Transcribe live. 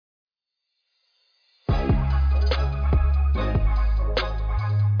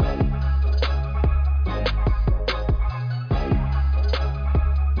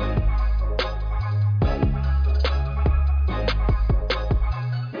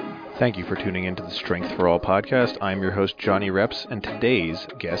Thank you for tuning into the Strength for All podcast. I'm your host, Johnny Reps, and today's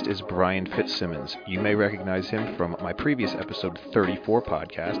guest is Brian Fitzsimmons. You may recognize him from my previous episode 34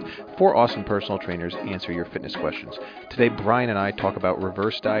 podcast, 4 awesome personal trainers answer your fitness questions. Today, Brian and I talk about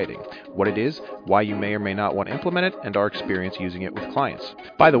reverse dieting, what it is, why you may or may not want to implement it, and our experience using it with clients.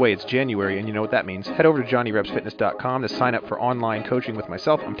 By the way, it's January, and you know what that means. Head over to JohnnyRepsFitness.com to sign up for online coaching with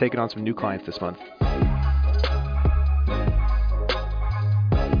myself. I'm taking on some new clients this month.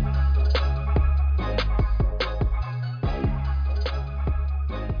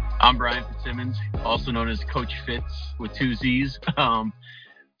 I'm Brian Fitzsimmons, also known as Coach Fitz with 2 Z's,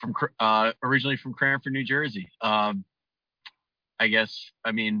 originally from Cranford, New Jersey. Went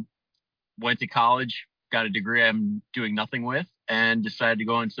to college, got a degree I'm doing nothing with, and decided to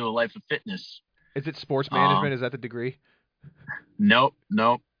go into a life of fitness. Is it sports management? Is that the degree? Nope.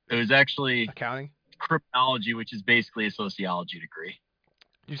 It was actually accounting? Criminology, which is basically a sociology degree.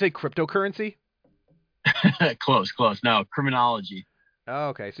 Did you say cryptocurrency? Close. No, criminology. Oh,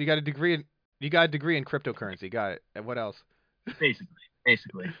 okay. So you got a degree in cryptocurrency. Got it. And what else?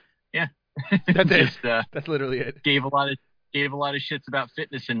 Basically. Yeah. That's it. That's literally it. Gave a lot of shits about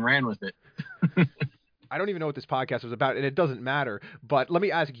fitness and ran with it. I don't even know what this podcast was about, and it doesn't matter. But let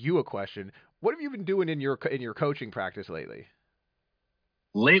me ask you a question. What have you been doing in your coaching practice lately?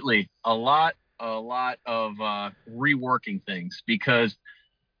 Lately, a lot of reworking things, because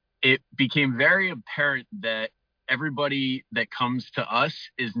it became very apparent that everybody that comes to us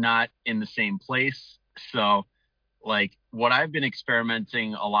is not in the same place. So like what I've been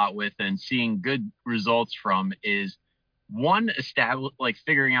experimenting a lot with and seeing good results from is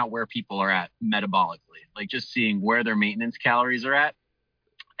figuring out where people are at metabolically, like just seeing where their maintenance calories are at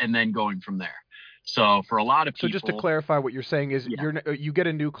and then going from there. So for a lot of people. So just to clarify, what you're saying is you get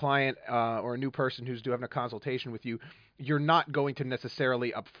a new client or a new person who's having a consultation with you. You're not going to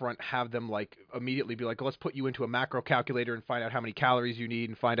necessarily up front have them like immediately be like, let's put you into a macro calculator and find out how many calories you need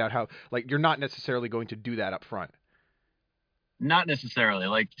and find out how, like, you're not necessarily going to do that up front. Not necessarily.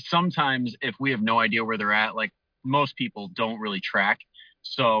 Like sometimes if we have no idea where they're at, like most people don't really track.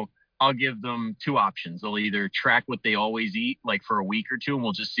 So I'll give them 2 options. They'll either track what they always eat, like for a week or 2, and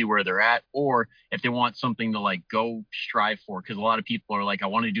we'll just see where they're at. Or if they want something to like go strive for, because a lot of people are like, I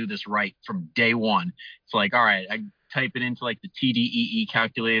want to do this right from day one. It's like, all right, I type it into like the TDEE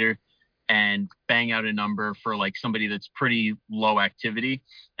calculator and bang out a number for like somebody that's pretty low activity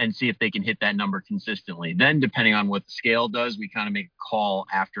and see if they can hit that number consistently. Then depending on what the scale does, we kind of make a call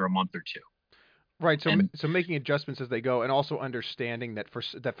after a month or 2. Right. So making adjustments as they go, and also understanding that for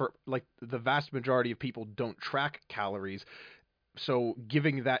like the vast majority of people don't track calories. So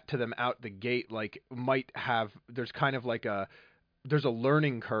giving that to them out the gate, like there's kind of like there's a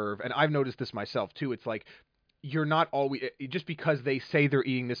learning curve. And I've noticed this myself too. It's like, you're not always, just because they say they're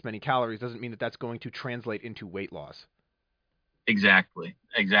eating this many calories doesn't mean that that's going to translate into weight loss. Exactly.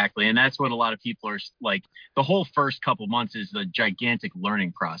 And that's what a lot of people are like. The whole first couple months is a gigantic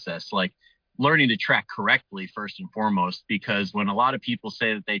learning process. Like, learning to track correctly first and foremost, because when a lot of people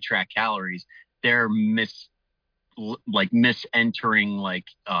say that they track calories, they're misentering like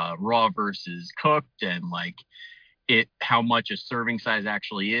raw versus cooked, and like how much a serving size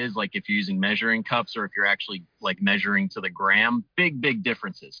actually is, like if you're using measuring cups or if you're actually like measuring to the gram. Big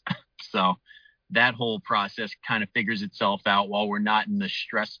differences. So that whole process kind of figures itself out while we're not in the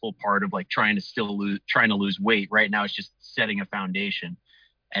stressful part of like trying to lose weight. Right now it's just setting a foundation.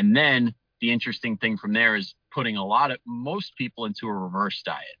 And then the interesting thing from there is putting most people into a reverse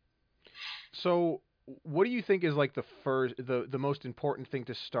diet. So what do you think is like the most important thing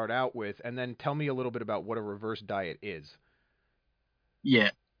to start out with? And then tell me a little bit about what a reverse diet is.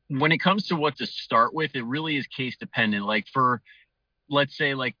 Yeah. When it comes to what to start with, it really is case dependent. Like for, let's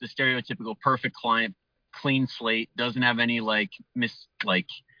say like the stereotypical perfect client, clean slate, doesn't have any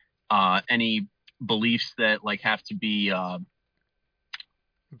any beliefs that like have to be,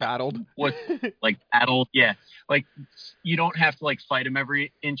 battled. Battled. Yeah. Like you don't have to like fight them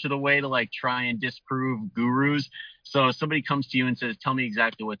every inch of the way to like try and disprove gurus. So if somebody comes to you and says, tell me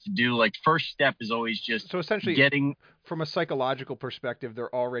exactly what to do, like first step is always just essentially from a psychological perspective,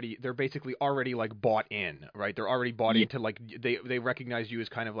 they're basically already like bought in, right? They're already bought into, like, they recognize you as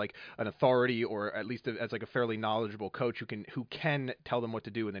kind of like an authority, or at least as like a fairly knowledgeable coach who can tell them what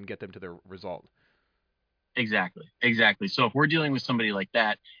to do and then get them to their result. Exactly. So if we're dealing with somebody like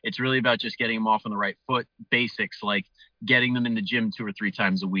that, it's really about just getting them off on the right foot. Basics, like getting them in the gym 2 or 3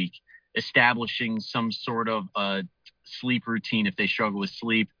 times a week, establishing some sort of a sleep routine if they struggle with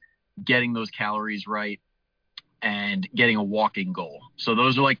sleep, getting those calories right, and getting a walking goal. So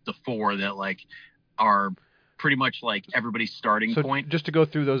those are like the 4 that like are pretty much like everybody's starting So point. just to go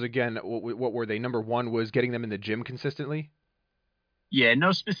through those again, what were they? Number one was getting them in the gym consistently? Yeah,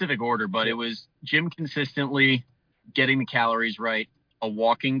 no specific order, but it was gym consistently, getting the calories right, a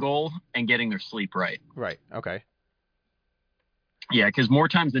walking goal, and getting their sleep right. Right. Okay. Yeah, because more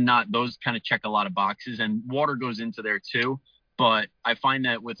times than not, those kind of check a lot of boxes, and water goes into there too. But I find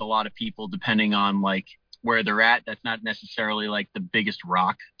that with a lot of people, depending on like where they're at, that's not necessarily like the biggest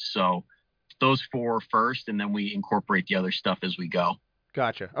rock. So those four first, and then we incorporate the other stuff as we go.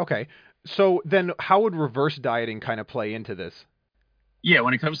 Gotcha. Okay. So then how would reverse dieting kind of play into this? Yeah,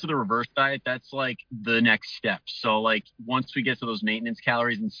 when it comes to the reverse diet, that's like the next step. So like once we get to those maintenance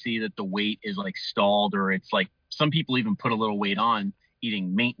calories and see that the weight is like stalled, or it's like some people even put a little weight on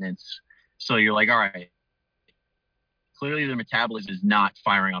eating maintenance. So you're like, all right, clearly the metabolism is not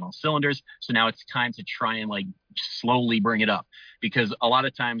firing on all cylinders. So now it's time to try and like slowly bring it up, because a lot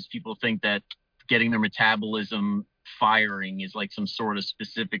of times people think that getting their metabolism firing is like some sort of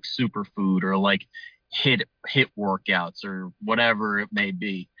specific superfood, or like hit workouts or whatever it may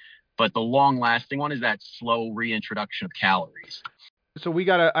be. But the long lasting one is that slow reintroduction of calories. So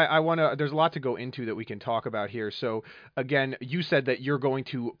I want to, there's a lot to go into that we can talk about here. So again, you said that you're going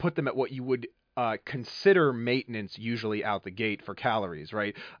to put them at what you would consider maintenance usually out the gate for calories,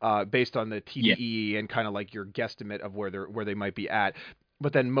 right? Based on the TDE and kind of like your guesstimate of where they might be at.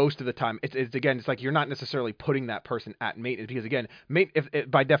 But then most of the time, it's again, it's like you're not necessarily putting that person at maintenance, because again,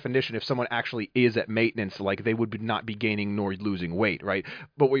 if by definition, if someone actually is at maintenance, like they would not be gaining nor losing weight, right?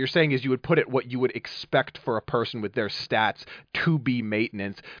 But what you're saying is you would put it what you would expect for a person with their stats to be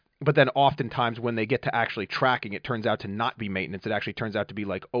maintenance. But then oftentimes when they get to actually tracking, it turns out to not be maintenance. It actually turns out to be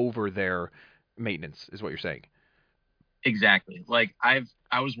like over their maintenance, is what you're saying. Exactly. Like I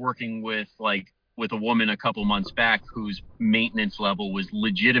was working with a woman a couple months back whose maintenance level was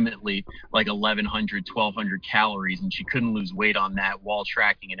legitimately like 1100, 1200 calories, and she couldn't lose weight on that while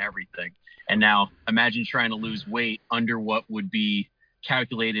tracking and everything. And now imagine trying to lose weight under what would be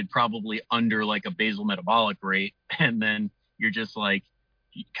calculated probably under like a basal metabolic rate, and then you're just like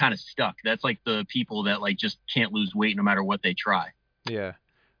kind of stuck. That's like the people that like just can't lose weight no matter what they try. Yeah.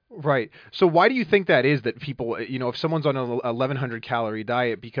 Right. So why do you think that is, that people, if someone's on a 1100 calorie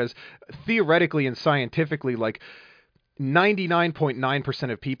diet, because theoretically and scientifically, like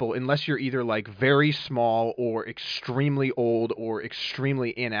 99.9% of people, unless you're either like very small or extremely old or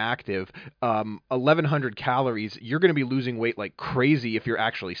extremely inactive, 1100 calories, you're going to be losing weight like crazy if you're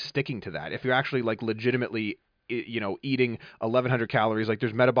actually sticking to that. If you're actually like legitimately eating 1100 calories, like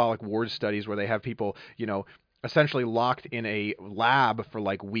there's metabolic ward studies where they have people, essentially locked in a lab for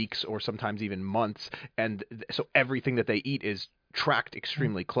like weeks or sometimes even months, and so everything that they eat is tracked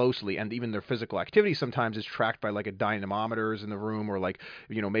extremely closely, and even their physical activity sometimes is tracked by like a dynamometers in the room, or like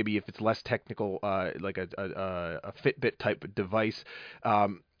maybe if it's less technical, like a Fitbit type device.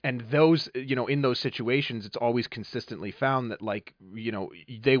 And those, in those situations, it's always consistently found that like,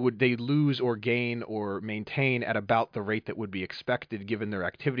 they lose or gain or maintain at about the rate that would be expected given their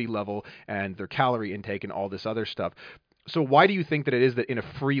activity level and their calorie intake and all this other stuff. So why do you think that it is that in a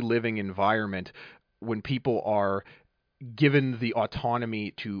free living environment, when people are given the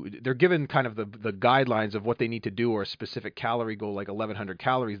autonomy they're given kind of the guidelines of what they need to do, or a specific calorie goal like 1100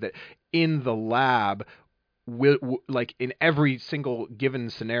 calories, that in the lab like in every single given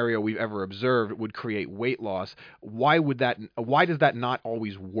scenario we've ever observed would create weight loss? Why does that not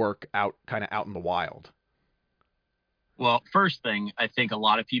always work out kind of out in the wild? Well, first thing, I think a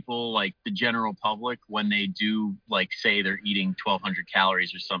lot of people, like the general public, when they do like say they're eating 1200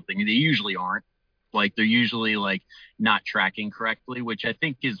 calories or something, they usually aren't. Like they're usually like not tracking correctly, which I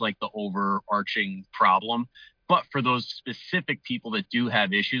think is like the overarching problem. But for those specific people that do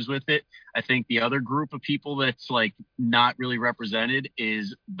have issues with it, I think the other group of people that's like not really represented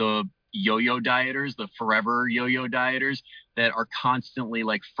is the yo-yo dieters, the forever yo-yo dieters that are constantly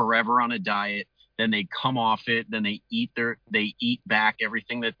like forever on a diet. Then they come off it, then they eat back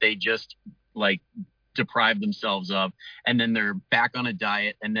everything that they just like deprive themselves of, and then they're back on a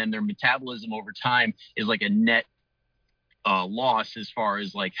diet, and then their metabolism over time is like a net loss as far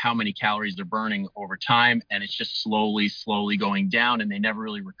as like how many calories they're burning over time, and it's just slowly going down, and they never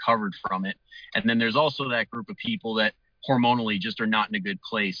really recovered from it. And then there's also that group of people that hormonally just are not in a good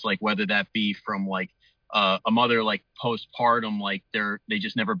place, like whether that be from like a mother like postpartum, like they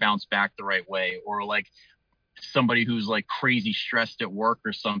just never bounce back the right way, or like somebody who's like crazy stressed at work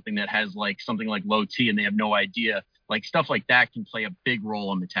or something that has like something like low T and they have no idea. Like stuff like that can play a big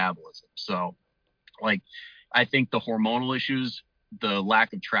role in metabolism. So like I think the hormonal issues, the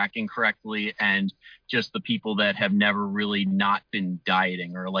lack of tracking correctly, and just the people that have never really not been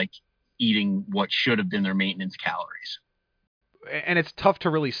dieting, or like eating what should have been their maintenance calories. And it's tough to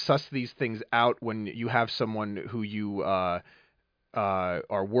really suss these things out when you have someone who you are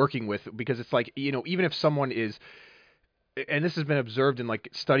working with, because it's like, even if someone is, and this has been observed in like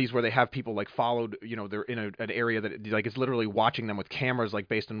studies where they have people like followed, they're in an area that like is literally watching them with cameras, like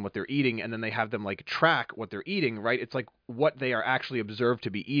based on what they're eating, and then they have them like track what they're eating, right? It's like what they are actually observed to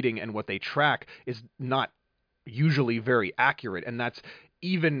be eating and what they track is not usually very accurate, and that's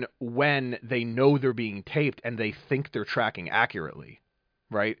even when they know they're being taped and they think they're tracking accurately,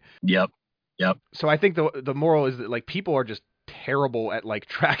 right? Yep. So I think the moral is that like people are just terrible at like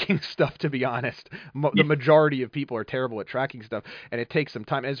tracking stuff, to be honest. The majority of people are terrible at tracking stuff, and it takes some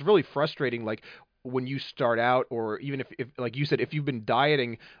time, and it's really frustrating, like when you start out, or even if like you said, if you've been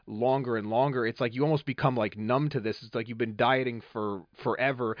dieting longer and longer, it's like you almost become like numb to this. It's like you've been dieting for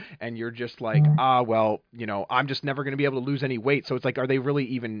forever, and you're just like, well, I'm just never going to be able to lose any weight. So it's like, are they really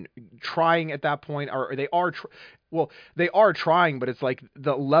even trying at that point? Or they are well, they are trying, but it's like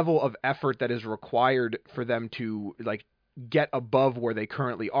the level of effort that is required for them to like get above where they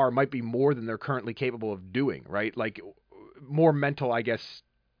currently are might be more than they're currently capable of doing, right? Like more mental, I guess,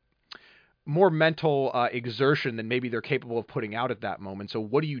 exertion than maybe they're capable of putting out at that moment. So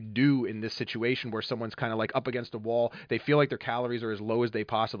what do you do in this situation where someone's kind of like up against a wall? They feel like their calories are as low as they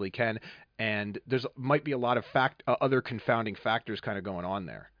possibly can, and there's might be a lot of other confounding factors kind of going on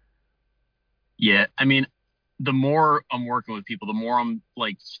there. Yeah, I mean, the more I'm working with people, the more I'm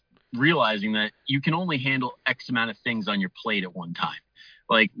like realizing that you can only handle X amount of things on your plate at one time.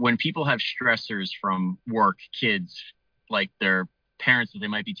 Like when people have stressors from work, kids, like their parents that they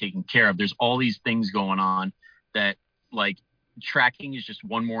might be taking care of, there's all these things going on that like tracking is just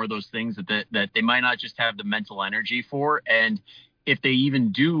one more of those things that they might not just have the mental energy for. And if they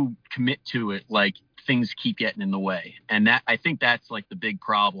even do commit to it, like things keep getting in the way. And that, I think that's like the big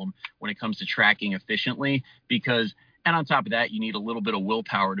problem when it comes to tracking efficiently, because, and on top of that, you need a little bit of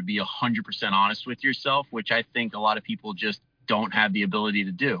willpower to be 100% honest with yourself, which I think a lot of people just don't have the ability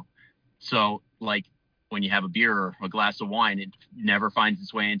to do. So like when you have a beer or a glass of wine, it never finds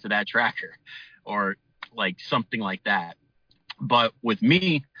its way into that tracker or like something like that. But with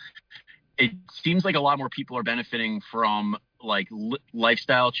me, it seems like a lot more people are benefiting from like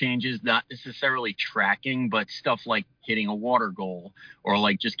lifestyle changes, not necessarily tracking, but stuff like hitting a water goal or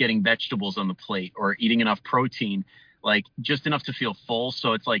like just getting vegetables on the plate or eating enough protein, like just enough to feel full.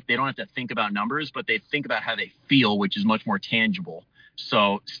 So it's like they don't have to think about numbers, but they think about how they feel, which is much more tangible.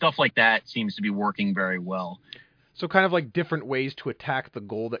 So stuff like that seems to be working very well. So kind of like different ways to attack the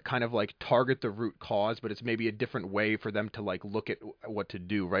goal that kind of like target the root cause, but it's maybe a different way for them to like look at what to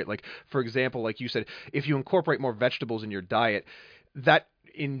do, right? Like, for example, like you said, if you incorporate more vegetables in your diet, that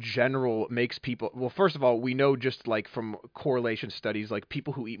in general makes people, well, first of all, we know just like from correlation studies, like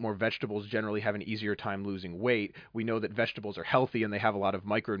people who eat more vegetables generally have an easier time losing weight. We know that vegetables are healthy and they have a lot of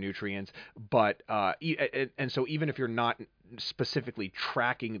micronutrients, but and so even if you're not specifically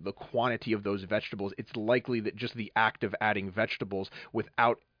tracking the quantity of those vegetables, it's likely that just the act of adding vegetables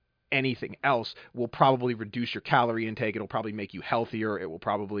without anything else will probably reduce your calorie intake. It'll probably make you healthier. It will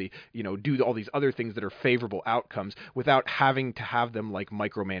probably, do all these other things that are favorable outcomes without having to have them like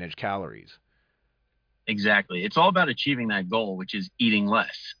micromanage calories. Exactly. It's all about achieving that goal, which is eating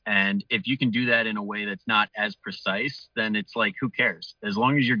less. And if you can do that in a way that's not as precise, then it's like, who cares? As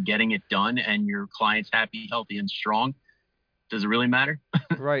long as you're getting it done and your client's happy, healthy, and strong, does it really matter?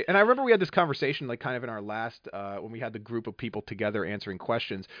 Right. And I remember we had this conversation like kind of in our last when we had the group of people together answering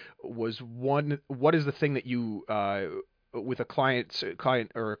questions, was what is the thing that you with a client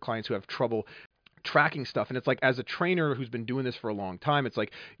or clients who have trouble tracking stuff? And it's like, as a trainer who's been doing this for a long time, it's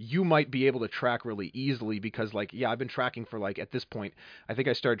like you might be able to track really easily because like, yeah, I've been tracking for like, at this point, I think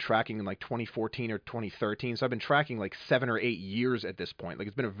I started tracking in like 2014 or 2013. So I've been tracking like 7 or 8 years at this point. Like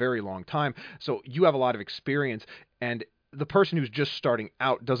it's been a very long time. So you have a lot of experience, and the person who's just starting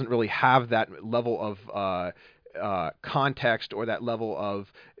out doesn't really have that level of context or that level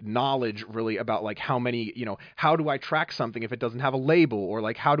of knowledge really about like how many, how do I track something if it doesn't have a label, or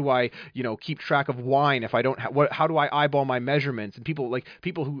like how do I, keep track of wine if I don't have how do I eyeball my measurements? And people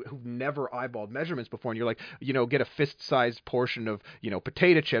who've never eyeballed measurements before, and you're like, get a fist-sized portion of,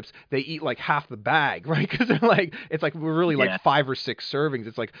 potato chips, they eat like half the bag, right? Because they're like, it's like we're really like 5 or 6 servings.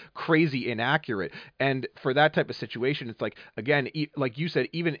 It's like crazy inaccurate. And for that type of situation, it's like, again, like you said,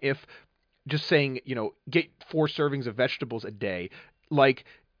 even if just saying, get 4 servings of vegetables a day, like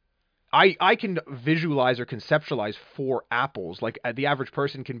I can visualize or conceptualize 4 apples. Like the average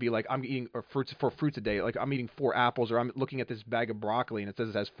person can be like, I'm eating fruits a day. Like I'm eating 4 apples, or I'm looking at this bag of broccoli and it says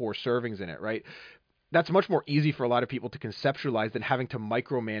it has 4 servings in it, right? that's much more easy for a lot of people to conceptualize than having to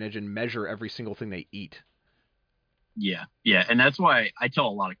micromanage and measure every single thing they eat. Yeah. Yeah. And that's why I tell a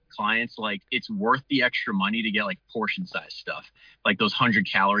lot of clients, like, it's worth the extra money to get like portion size stuff, like those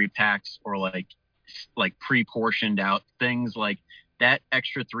 100-calorie packs, or like pre-portioned out things. Like that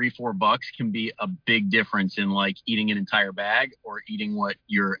extra $3-4 can be a big difference in like eating an entire bag or eating what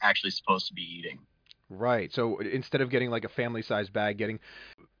you're actually supposed to be eating. Right. So instead of getting like a family sized bag, getting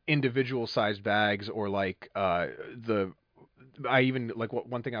individual sized bags, or like the I even like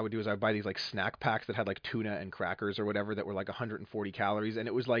one thing I would do is I would buy these like snack packs that had like tuna and crackers or whatever that were like 140 calories, and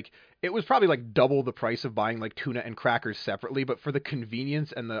it was probably like double the price of buying like tuna and crackers separately, but for the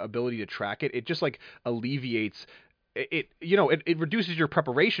convenience and the ability to track it, it just like alleviates it reduces your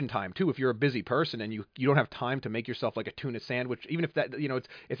preparation time too if you're a busy person and you don't have time to make yourself like a tuna sandwich, even if that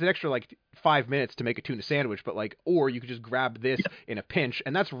it's an extra like 5 minutes to make a tuna sandwich, but like, or you could just grab this in a pinch.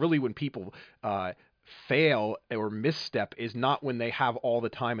 And that's really when people fail or misstep, is not when they have all the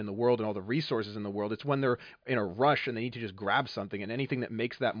time in the world and all the resources in the world. It's when they're in a rush and they need to just grab something, and anything that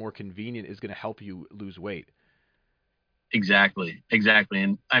makes that more convenient is going to help you lose weight. Exactly. Exactly.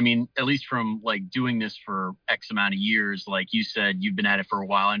 And I mean, at least from like doing this for X amount of years, like you said, you've been at it for a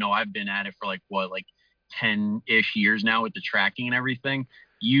while. I know I've been at it for like 10-ish years now with the tracking and everything.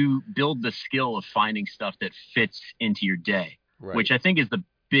 You build the skill of finding stuff that fits into your day, Right. which I think is the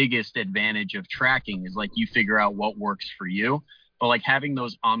biggest advantage of tracking, is like you figure out what works for you. But like having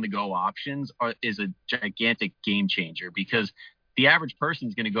those on the go options is a gigantic game changer, because the average person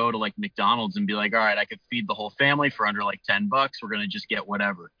is going to go to like McDonald's and be like, all right, I could feed the whole family for under like $10. We're going to just get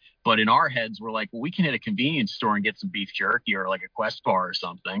whatever. But in our heads, we're like, well, we can hit a convenience store and get some beef jerky or like a Quest bar or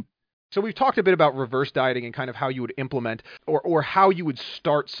something. So we've talked a bit about reverse dieting and kind of how you would implement, or how you would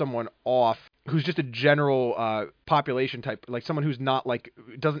start someone off who's just a general population type, like someone who's not like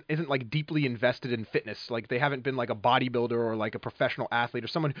isn't like deeply invested in fitness, like they haven't been like a bodybuilder or like a professional athlete, or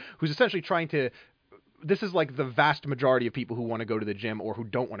someone who's essentially trying to. This is like the vast majority of people who want to go to the gym or who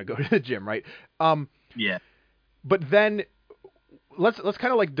don't want to go to the gym, right? Yeah. But then let's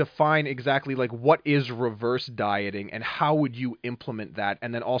kind of like define exactly like what is reverse dieting and how would you implement that,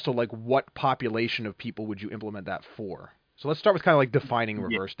 and then also like what population of people would you implement that for. So let's start with kind of like defining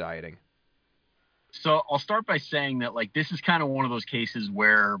reverse dieting. So I'll start by saying that like this is kind of one of those cases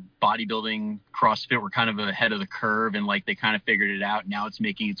where bodybuilding, CrossFit were kind of ahead of the curve, and like they kind of figured it out. Now it's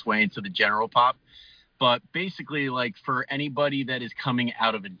making its way into the general pop. But basically, like for anybody that is coming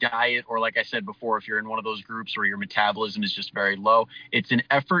out of a diet, or like I said before, if you're in one of those groups where your metabolism is just very low, it's an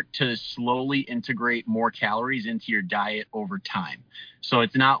effort to slowly integrate more calories into your diet over time. So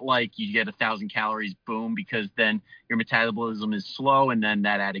it's not like you get 1,000 calories, boom, because then your metabolism is slow, and then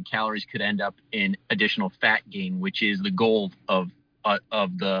that added calories could end up in additional fat gain, which is the goal of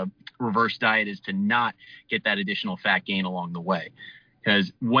the reverse diet, is to not get that additional fat gain along the way.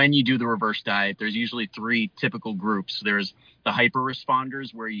 Because when you do the reverse diet, there's usually 3 typical groups. There's the hyper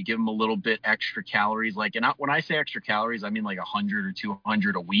responders, where you give them a little bit extra calories. Like, and when I say extra calories, I mean like 100 or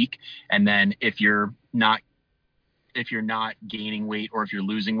 200 a week. And then if you're not gaining weight, or if you're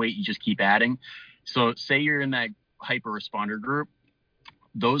losing weight, you just keep adding. So say you're in that hyper responder group,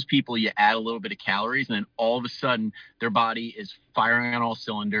 those people, you add a little bit of calories, and then all of a sudden their body is firing on all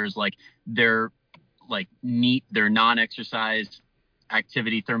cylinders. Like they're like their non-exercise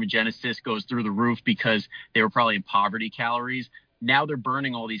activity thermogenesis goes through the roof, because they were probably in poverty calories. Now they're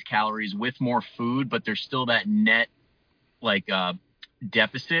burning all these calories with more food, but there's still that net like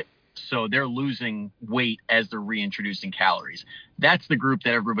deficit. So they're losing weight as they're reintroducing calories. That's the group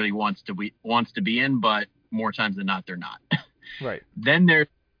that everybody wants to be in, but more times than not, they're not. Right. Then there's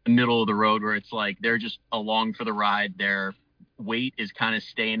the middle of the road, where it's like they're just along for the ride. Their weight is kind of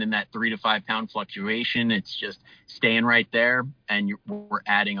staying in that 3 to 5 pound fluctuation. It's just staying right there, and we're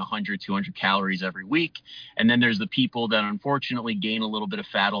adding 100, 200 calories every week. And then there's the people that unfortunately gain a little bit of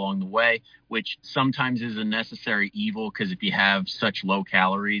fat along the way, which sometimes is a necessary evil, because if you have such low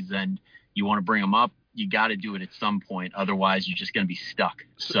calories and you want to bring them up, you got to do it at some point. Otherwise, you're just going to be stuck.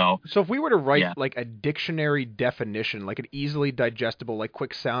 So if we were to write like a dictionary definition, like an easily digestible, like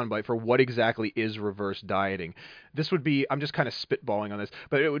quick soundbite for what exactly is reverse dieting, this would be, I'm just kind of spitballing on this,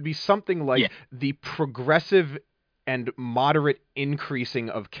 but it would be something like the progressive and moderate increasing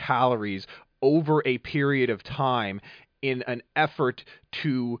of calories over a period of time in an effort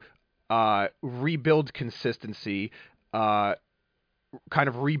to rebuild consistency, kind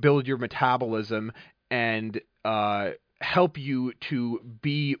of rebuild your metabolism, and help you to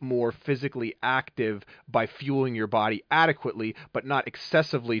be more physically active by fueling your body adequately, but not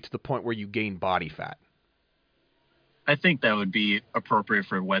excessively to the point where you gain body fat. I think that would be appropriate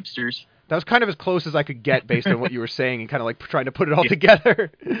for Webster's. That was kind of as close as I could get based on what you were saying and kind of like trying to put it all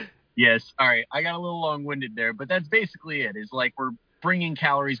together. Yes. All right. I got a little long-winded there, but that's basically it. Is like we're bringing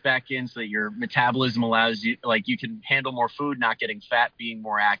calories back in so that your metabolism allows you, like you can handle more food, not getting fat, being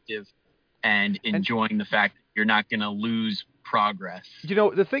more active, and enjoying the fact that you're not going to lose progress. You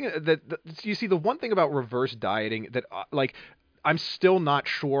know, the thing you see, the one thing about reverse dieting that like I'm still not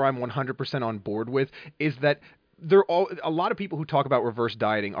sure I'm 100% on board with is that a lot of people who talk about reverse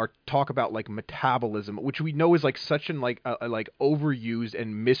dieting talk about like metabolism, which we know is like such an like overused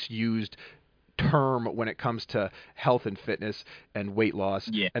and misused term when it comes to health and fitness and weight loss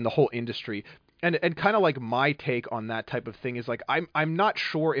and the whole industry. And kind of like my take on that type of thing is like I'm not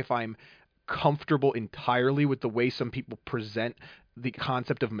sure if I'm comfortable entirely with the way some people present the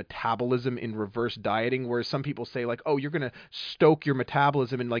concept of metabolism in reverse dieting, whereas some people say like, oh, you're going to stoke your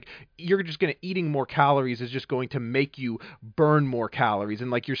metabolism and like you're just going to eating more calories is just going to make you burn more calories, and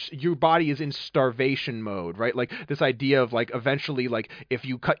like your body is in starvation mode, right? Like this idea of like eventually like if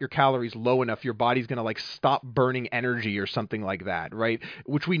you cut your calories low enough, your body's going to like stop burning energy or something like that, right?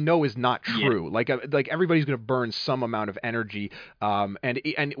 Which we know is not true. Like everybody's going to burn some amount of energy,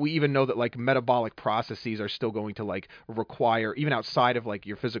 and we even know that like metabolic processes are still going to like require, even outside of like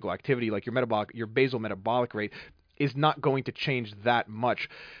your physical activity, like your basal metabolic rate is not going to change that much.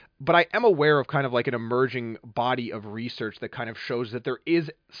 But I am aware of kind of like an emerging body of research that kind of shows that there is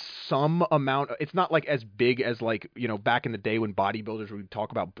some amount. It's not like as big as like, you know, back in the day when bodybuilders would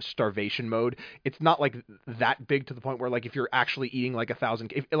talk about starvation mode. It's not like that big to the point where like if you're actually eating like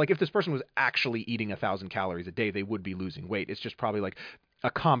 1,000, if this person was actually eating 1,000 calories a day, they would be losing weight. It's just probably like a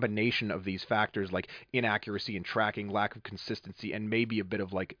combination of these factors like inaccuracy in tracking, lack of consistency, and maybe a bit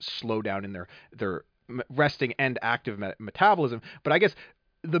of like slowdown in their resting and active metabolism. But I guess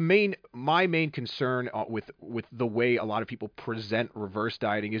my main concern with the way a lot of people present reverse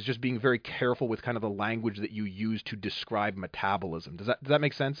dieting is just being very careful with kind of the language that you use to describe metabolism. Does that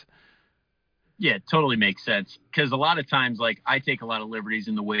make sense? Yeah, it totally makes sense. Because a lot of times, like, I take a lot of liberties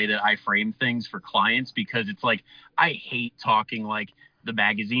in the way that I frame things for clients, because it's like, I hate talking like the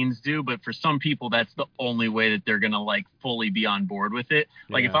magazines do, but for some people, that's the only way that they're going to like fully be on board with it.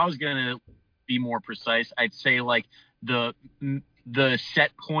 Like if I was going to be more precise, I'd say like the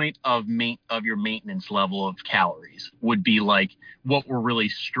set point of your maintenance level of calories would be like what we're really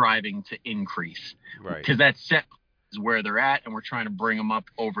striving to increase. Right. Because that set is where they're at, and we're trying to bring them up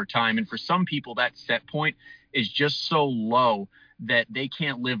over time. And for some people, that set point is just so low that they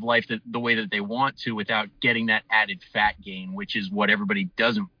can't live life the way that they want to without getting that added fat gain, which is what everybody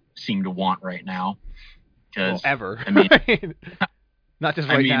doesn't seem to want right now. Well, ever. I mean, not just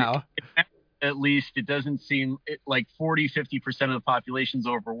right now. At least it doesn't seem like 40-50% of the population's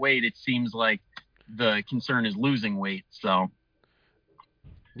overweight. It seems like the concern is losing weight. So.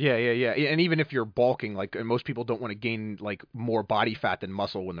 Yeah. And even if you're bulking, like most people don't want to gain like more body fat than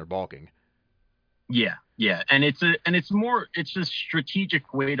muscle when they're bulking. Yeah. And it's a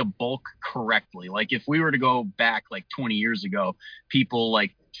strategic way to bulk correctly. Like if we were to go back like 20 years ago, people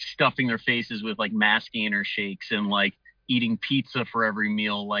like stuffing their faces with like mass gainer shakes and like eating pizza for every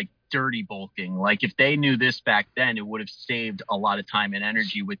meal, like dirty bulking. Like if they knew this back then, it would have saved a lot of time and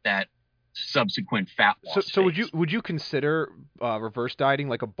energy with that subsequent fat loss. So would you consider reverse dieting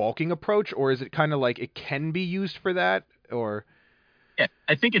like a bulking approach, or is it kind of like it can be used for that? Or yeah,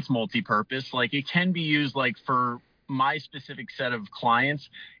 I think it's multi-purpose. Like it can be used like for my specific set of clients.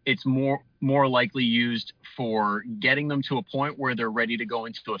 It's more likely used for getting them to a point where they're ready to go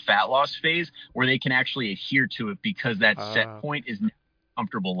into a fat loss phase where they can actually adhere to it, because that set point is a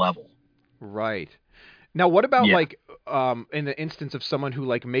comfortable level. Right. Now, what about like in the instance of someone who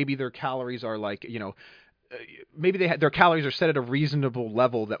like maybe their calories are like, you know, maybe their calories are set at a reasonable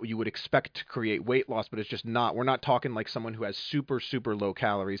level that you would expect to create weight loss, but it's just not. We're not talking like someone who has super low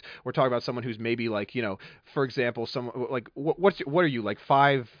calories. We're talking about someone who's maybe like, you know, for example, someone like what are you, like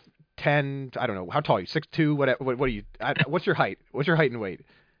 5'10"? I don't know. How tall are you? 6'2"? What are you? What's your height? What's your height and weight?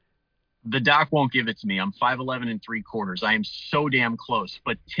 The doc won't give it to me. I'm 5'11 3/4. I am so damn close.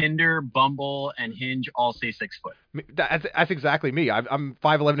 But Tinder, Bumble, and Hinge all say 6 foot. That's exactly me. I'm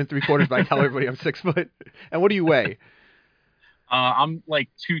 5'11 3/4, but I tell everybody I'm 6 foot. And what do you weigh? I'm like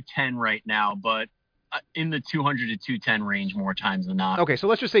 210 right now, but in the 200 to 210 range more times than not. Okay, so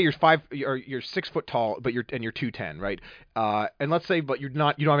let's just say you're 6 foot tall, but you're 210, right? And let's say, but you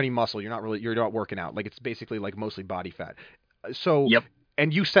don't have any muscle. You're not working out. Like it's basically like mostly body fat. So yep.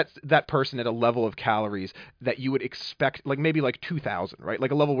 And you set that person at a level of calories that you would expect, like maybe like 2,000, right?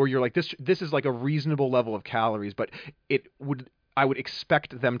 Like a level where you're like, this is like a reasonable level of calories, but I would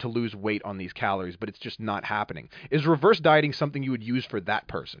expect them to lose weight on these calories, but it's just not happening. Is reverse dieting something you would use for that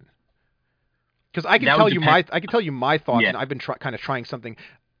person? Because I can that tell would you depend. my thoughts, Yeah, and I've been kind of trying something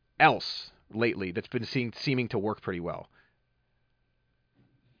else lately that's been seeming to work pretty well.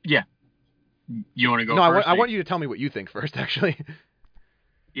 yeah. You want to go No, first? I want you to tell me what you think first, actually.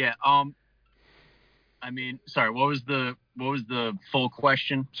 Yeah. I mean, sorry. What was the full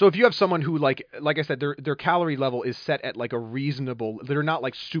question? So if you have someone who like I said, their calorie level is set at like a reasonable, they're not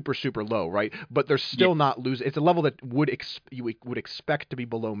like super low, right? But they're Yeah, still not losing. It's a level that you would expect to be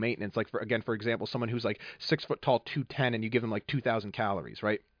below maintenance. Like for example, someone who's like 6 foot tall, 210, and you give them like 2,000 calories,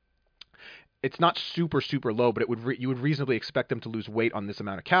 right? It's not super low, but you would reasonably expect them to lose weight on this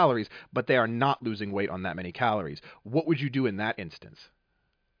amount of calories, but they are not losing weight on that many calories. What would you do in that instance?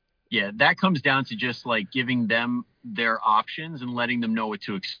 yeah. That comes down to just like giving them their options and letting them know what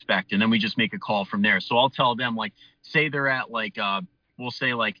to expect, and then we just make a call from there. So I'll tell them like, say they're at like, we'll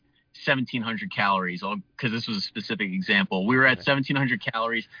say like 1,700 calories, because this was a specific example. We were at Okay. 1,700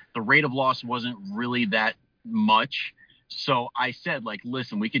 calories. The rate of loss wasn't really that much. So I said, like,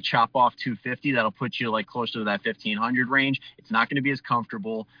 listen, we could chop off 250. That'll put you like closer to that 1,500 range. It's not going to be as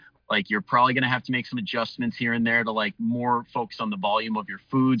comfortable. Like, you're probably going to have to make some adjustments here and there to like more focus on the volume of your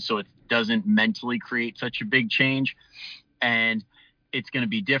food so it doesn't mentally create such a big change. And it's going to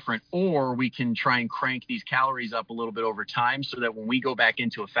be different. Or we can try and crank these calories up a little bit over time so that when we go back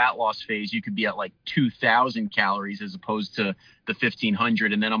into a fat loss phase, you could be at like 2,000 calories as opposed to the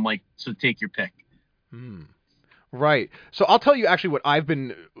 1,500. And then I'm like, so take your pick. Hmm. Right. So I'll tell you actually what I've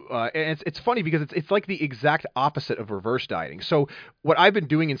been, and it's funny because it's like the exact opposite of reverse dieting. So what I've been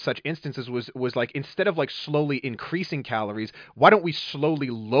doing in such instances was like instead of like slowly increasing calories, why don't we slowly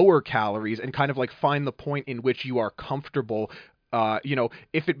lower calories and kind of like find the point in which you are comfortable.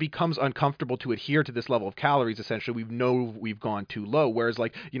 If it becomes uncomfortable to adhere to this level of calories, essentially, we've gone too low. Whereas,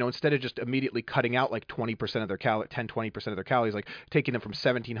 like, instead of just immediately cutting out like 20% of their 10-20% of their calories, like taking them from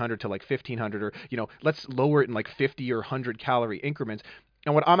 1,700 to like 1,500, or let's lower it in like 50 or 100 calorie increments.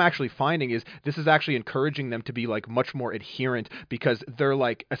 And what I'm actually finding is this is actually encouraging them to be like much more adherent, because they're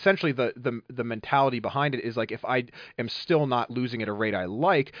like essentially the mentality behind it is like, if I am still not losing at a rate I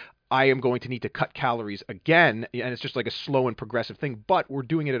like, I am going to need to cut calories again, and it's just like a slow and progressive thing, but we're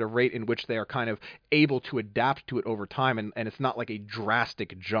doing it at a rate in which they are kind of able to adapt to it over time, and it's not like a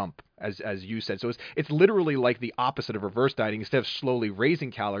drastic jump, as you said. So it's literally like the opposite of reverse dieting. Instead of slowly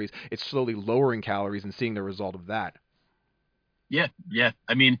raising calories, it's slowly lowering calories and seeing the result of that. Yeah. Yeah.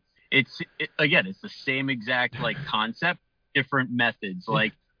 I mean, again, it's the same exact like concept, different methods. Yeah.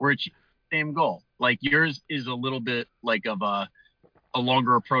 Like, we're achieving the same goal. Like, yours is a little bit like of a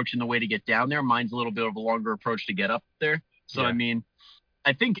longer approach in the way to get down there. Mine's a little bit of a longer approach to get up there. So, I Yeah. mean,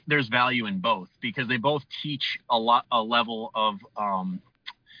 I think there's value in both because they both teach a level of,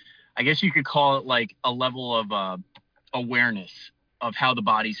 I guess you could call it like a level of awareness of how the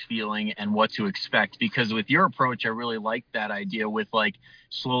body's feeling and what to expect. Because with your approach, I really like that idea with like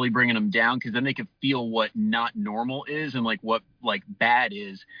slowly bringing them down, because then they can feel what not normal is and like what like bad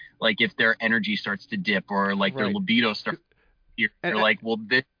is. Like if their energy starts to dip or like their Right. libido starts, And you're like, well,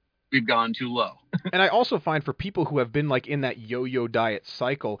 this we've gone too low. and I also find for people who have been like in that yo-yo diet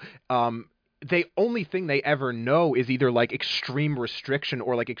cycle, they only thing they ever know is either like extreme restriction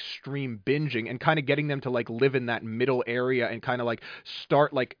or like extreme binging, and kind of getting them to like live in that middle area and kind of like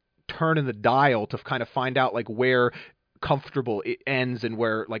start like turning the dial to kind of find out like where comfortable it ends and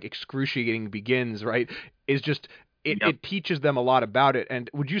where like excruciating begins, right? Is just Yep. it teaches them a lot about it.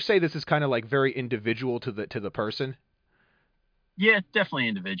 And would you say this is kind of like very individual to the person? Yeah, definitely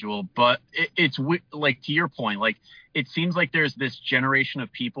individual, but like to your point, like it seems like there's this generation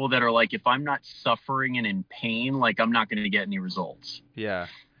of people that are like, if I'm not suffering and in pain, like I'm not going to get any results. Yeah.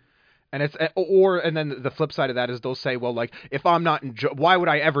 And then the flip side of that is they'll say, well, like if I'm not why would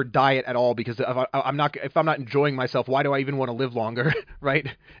I ever diet at all? Because if I'm not enjoying myself, why do I even want to live longer, right?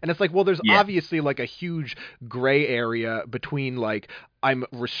 And it's like, well, there's Yeah, obviously like a huge gray area between like I'm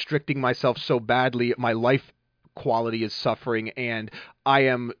restricting myself so badly, my life quality is suffering, and I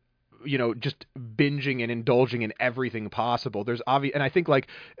am just binging and indulging in everything possible. There's obvious, and I think like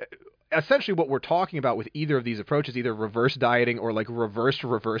essentially what we're talking about with either of these approaches, either reverse dieting or like reverse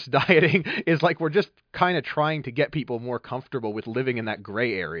dieting, is like we're just kind of trying to get people more comfortable with living in that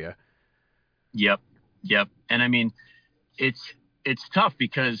gray area. yep, yep. And I mean, it's it's tough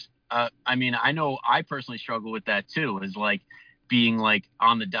because I mean, I know I personally struggle with that too. Is like being like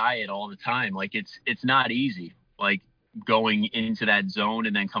on the diet all the time. Like it's not easy. Like going into that zone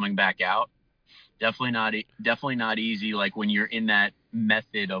and then coming back out. Definitely not easy. Like when you're in that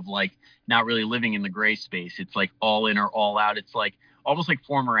method of like not really living in the gray space. It's like all in or all out. It's like almost like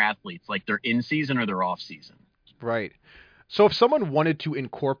former athletes. Like they're in season or they're off season. Right. So if someone wanted to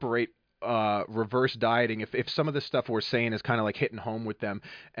incorporate reverse dieting, if some of the stuff we're saying is kind of like hitting home with them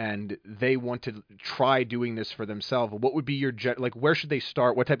and they want to try doing this for themselves, what would be your like, where should they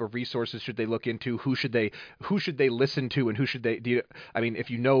start? What type of resources should they look into? Who should they listen to, and who should they I mean, if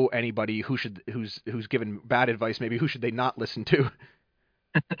you know anybody who's given bad advice, maybe who should they not listen to?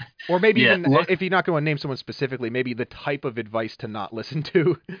 Or maybe Yeah, even if you're not going to name someone specifically, maybe the type of advice to not listen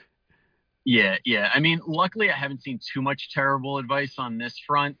to. yeah. I mean, luckily I haven't seen too much terrible advice on this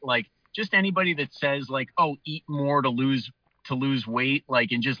front. Like, just anybody that says like, "Oh, eat more to lose weight,"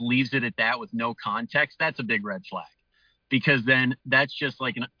 like, and just leaves it at that with no context, that's a big red flag. Because then that's just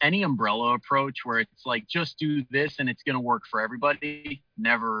like any umbrella approach where it's like, just do this and it's going to work for everybody,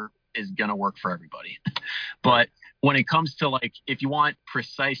 never is going to work for everybody. But when it comes to like, if you want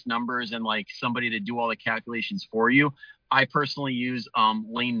precise numbers and like somebody to do all the calculations for you, I personally use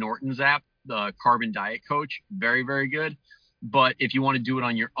Lane Norton's app, the Carbon Diet Coach. Very, very good. But if you want to do it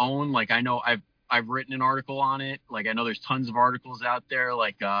on your own, like, I know I've written an article on it. Like, I know there's tons of articles out there.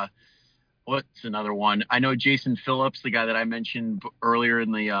 Like, what's another one? I know Jason Phillips, the guy that I mentioned earlier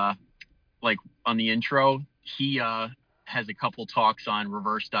in the like on the intro, he has a couple talks on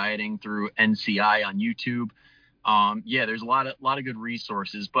reverse dieting through NCI on YouTube. Yeah, there's a lot of good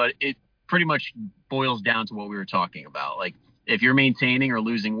resources, but it pretty much boils down to what we were talking about. Like, if you're maintaining or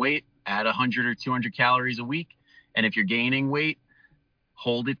losing weight, add 100 or 200 calories a week. And if you're gaining weight,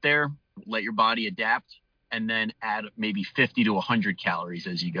 hold it there, let your body adapt, and then add maybe 50 to 100 calories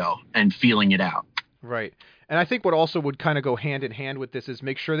as you go and feeling it out. Right. And I think what also would kind of go hand in hand with this is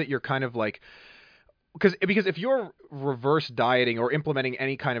make sure that you're kind of like, because if you're reverse dieting or implementing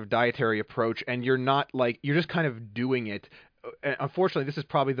any kind of dietary approach and you're not like, you're just kind of doing it, and unfortunately this is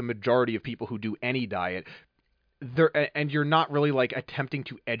probably the majority of people who do any diet there, and you're not really like attempting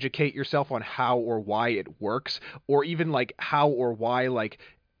to educate yourself on how or why it works, or even like how or why like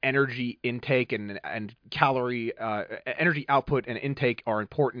energy intake and calorie energy output and intake are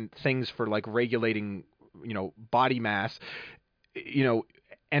important things for like regulating, body mass, you know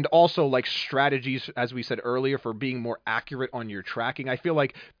and also like strategies, as we said earlier, for being more accurate on your tracking. I feel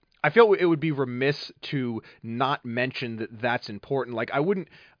it would be remiss to not mention that that's important. Like, I wouldn't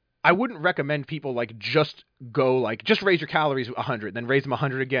recommend people like just go like just raise your calories 100, then raise them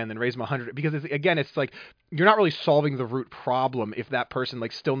 100 again, then raise them 100, because it's like you're not really solving the root problem if that person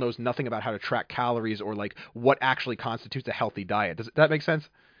like still knows nothing about how to track calories or like what actually constitutes a healthy diet. Does that make sense?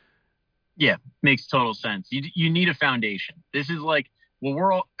 Yeah, makes total sense. You need a foundation. This is like,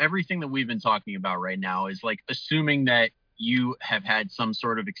 well, everything that we've been talking about right now is like assuming that you have had some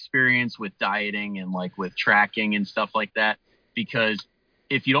sort of experience with dieting and like with tracking and stuff like that. Because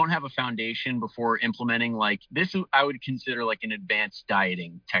if you don't have a foundation before implementing like this, I would consider like an advanced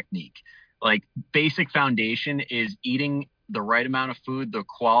dieting technique. Like, basic foundation is eating the right amount of food,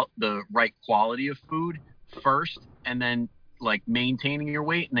 the right quality of food first, and then like maintaining your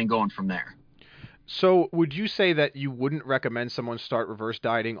weight and then going from there. So, would you say that you wouldn't recommend someone start reverse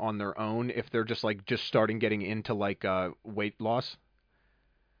dieting on their own if they're just starting getting into like weight loss?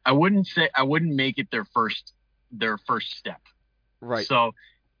 I wouldn't make it their first step. Right. So,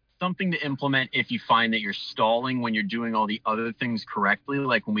 something to implement if you find that you're stalling when you're doing all the other things correctly.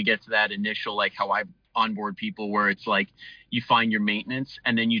 Like, when we get to that initial, like how I onboard people, where it's like you find your maintenance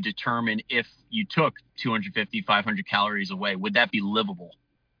and then you determine if you took 250, 500 calories away, would that be livable?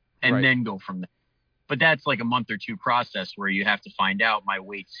 And Right. then go from there. But that's like a month or two process where you have to find out my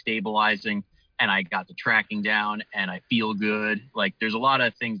weight's stabilizing and I got the tracking down and I feel good. Like, there's a lot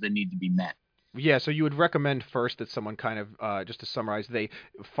of things that need to be met. Yeah, so you would recommend first that someone kind of, just to summarize, they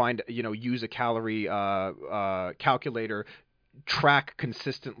find, use a calorie calculator, track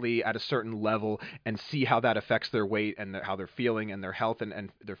consistently at a certain level, and see how that affects their weight and how they're feeling and their health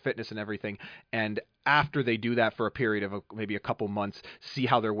and their fitness and everything. And after they do that for a period of maybe a couple months, see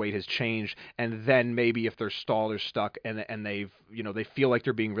how their weight has changed, and then maybe if they're stalled or stuck and they've, they feel like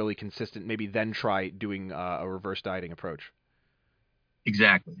they're being really consistent, maybe then try doing a reverse dieting approach.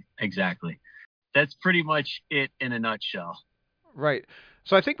 Exactly. That's pretty much it in a nutshell. Right.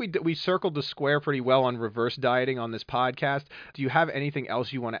 So I think we circled the square pretty well on reverse dieting on this podcast. Do you have anything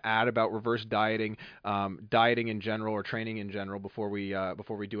else you want to add about reverse dieting, dieting in general, or training in general before we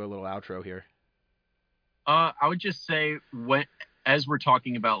do a little outro here? I would just say, as we're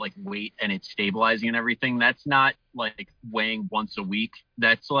talking about like weight and it's stabilizing and everything, that's not like weighing once a week.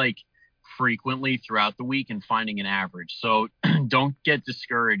 That's like frequently throughout the week and finding an average. So don't get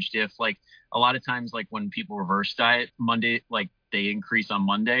discouraged if like a lot of times, like when people reverse diet Monday, like they increase on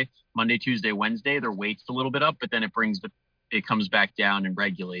Monday, Tuesday, Wednesday, their weight's a little bit up, but then it comes back down and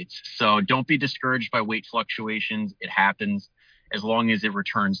regulates. So don't be discouraged by weight fluctuations. It happens. as long as it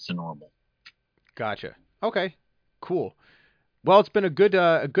returns to normal. Gotcha. Okay, cool. Well, it's been a good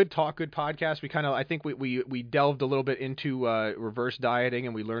talk, good podcast. I think we delved a little bit into reverse dieting,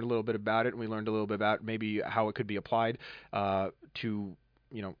 and we learned a little bit about it, and we learned a little bit about maybe how it could be applied to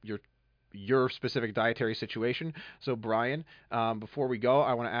your specific dietary situation. So, Brian, before we go,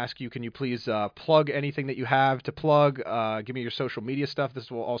 I want to ask you, can you please plug anything that you have to plug? Give me your social media stuff. This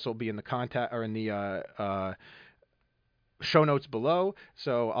will also be in the contact or in the show notes below,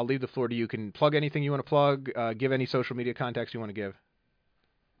 so I'll leave the floor to you. You can plug anything you want to plug, give any social media contacts you want to give.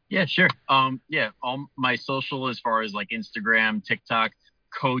 Yeah, sure. All my social, as far as like Instagram, TikTok,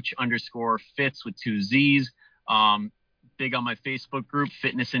 Coach_Fitz with 2 Z's. Big on my Facebook group,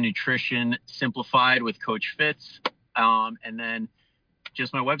 Fitness and Nutrition Simplified with Coach Fitz. And then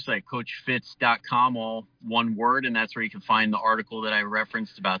just my website, coachfitz.com, all one word, and that's where you can find the article that I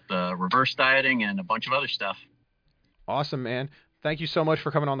referenced about the reverse dieting and a bunch of other stuff. Awesome, man. Thank you so much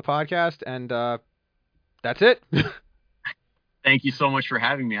for coming on the podcast, and that's it. Thank you so much for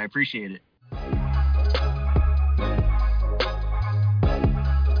having me. I appreciate it.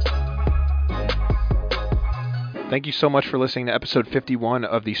 Thank you so much for listening to episode 51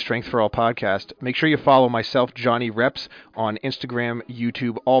 of the Strength for All podcast. Make sure you follow myself, Johnny Reps, on Instagram,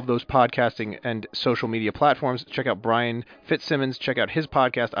 YouTube, all of those podcasting and social media platforms. Check out Brian Fitzsimmons. Check out his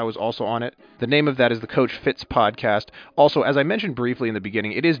podcast. I was also on it. The name of that is the Coach Fitz Podcast. Also, as I mentioned briefly in the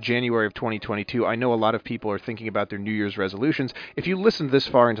beginning, it is January of 2022. I know a lot of people are thinking about their New Year's resolutions. If you listened this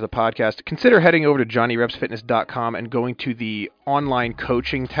far into the podcast, consider heading over to JohnnyRepsFitness.com and going to the online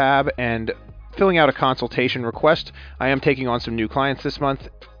coaching tab and filling out a consultation request. I am taking on some new clients this month.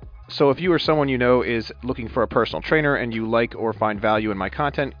 So if you or someone you know is looking for a personal trainer and you like or find value in my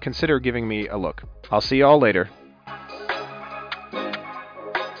content, consider giving me a look. I'll see you all later.